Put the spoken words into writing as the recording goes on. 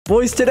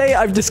Boys, today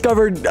I've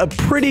discovered a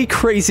pretty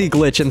crazy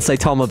glitch in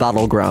Saitama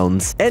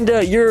Battlegrounds, and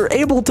you're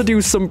able to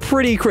do some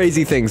pretty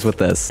crazy things with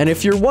this. And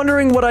if you're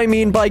wondering what I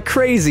mean by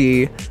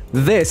crazy,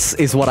 this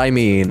is what I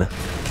mean.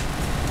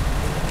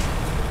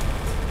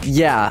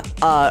 Yeah,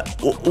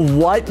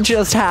 what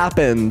just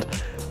happened?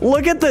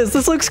 Look at this.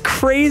 This looks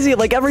crazy.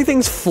 Like,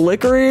 everything's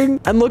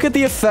flickering. And look at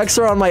the effects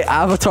are on my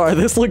avatar.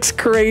 This looks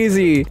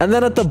crazy. And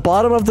then at the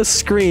bottom of the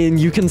screen,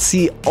 you can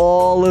see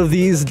all of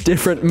these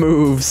different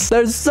moves.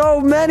 There's so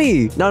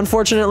many. Now,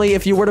 unfortunately,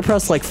 if you were to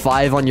press like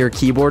 5 on your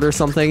keyboard or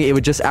something, it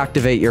would just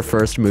activate your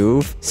first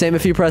move. Same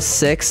if you press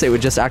 6, it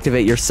would just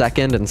activate your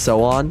second and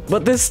so on.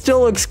 But this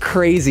still looks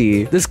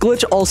crazy. This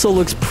glitch also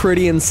looks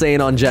pretty insane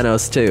on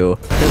Genos too.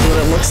 Here's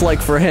what it looks like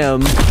for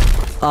him.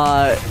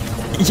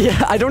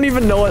 Yeah, I don't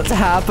even know what's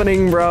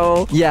happening,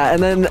 bro. Yeah,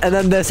 and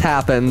then this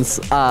happens.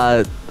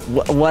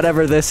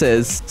 Whatever this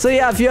is. So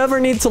yeah, if you ever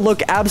need to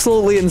look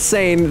absolutely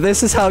insane,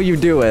 this is how you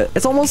do it.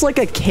 It's almost like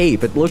a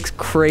cape. It looks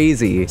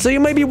crazy. So you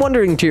might be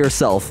wondering to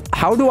yourself,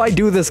 how do I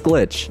do this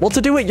glitch? Well,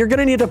 to do it, you're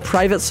gonna need a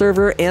private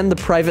server and the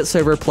private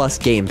server plus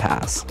game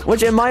pass,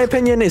 which in my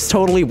opinion is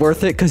totally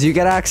worth it because you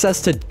get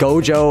access to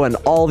Gojo and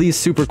all these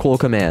super cool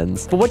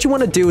commands. But what you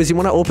want to do is you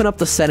want to open up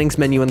the settings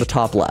menu in the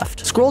top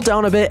left. Scroll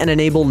down a bit and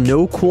enable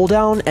no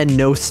cooldown and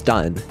no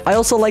stun. I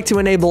also like to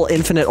enable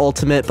infinite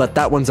ultimate, but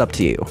that one's up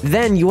to you.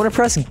 Then you want to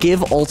press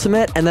give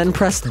ultimate and then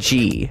press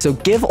G. So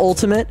give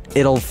ultimate,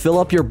 it'll fill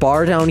up your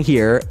bar down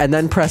here, and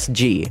then press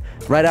G.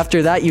 Right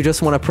after that, you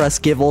just want to press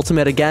give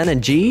ultimate again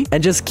and G,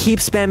 and just keep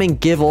spamming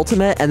give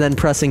ultimate and then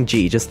pressing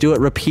G. Just do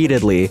it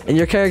repeatedly, and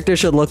your character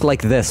should look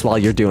like this while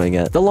you're doing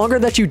it. The longer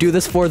that you do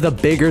this for, the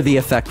bigger the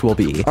effect will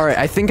be. All right,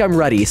 I think I'm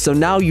ready. So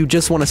now you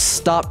just want to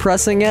stop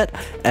pressing it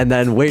and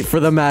then wait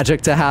for the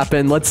magic to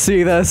happen. Let's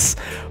see this.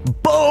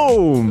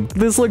 Boom!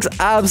 This looks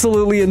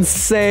absolutely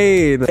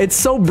insane. It's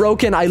so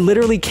broken, I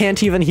literally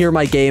can't even hear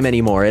my game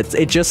anymore.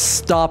 It just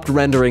stopped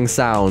rendering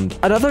sound.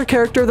 Another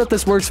character that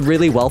this works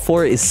really well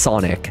for is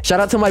Sonic. Shout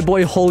out to my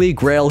boy Holy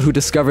Grail who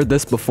discovered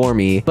this before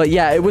me. But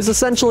yeah, it was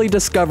essentially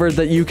discovered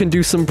that you can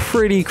do some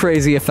pretty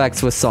crazy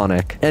effects with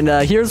Sonic. And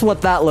here's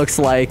what that looks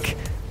like.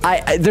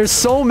 There's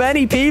so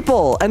many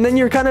people, and then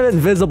you're kind of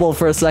invisible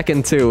for a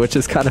second too, which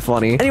is kind of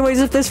funny. Anyways,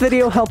 if this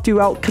video helped you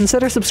out,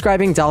 consider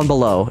subscribing down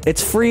below.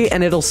 It's free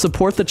and it'll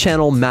support the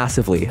channel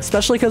massively,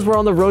 especially because we're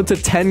on the road to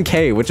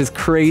 10K, which is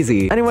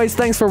crazy. Anyways,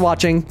 thanks for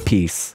watching. Peace.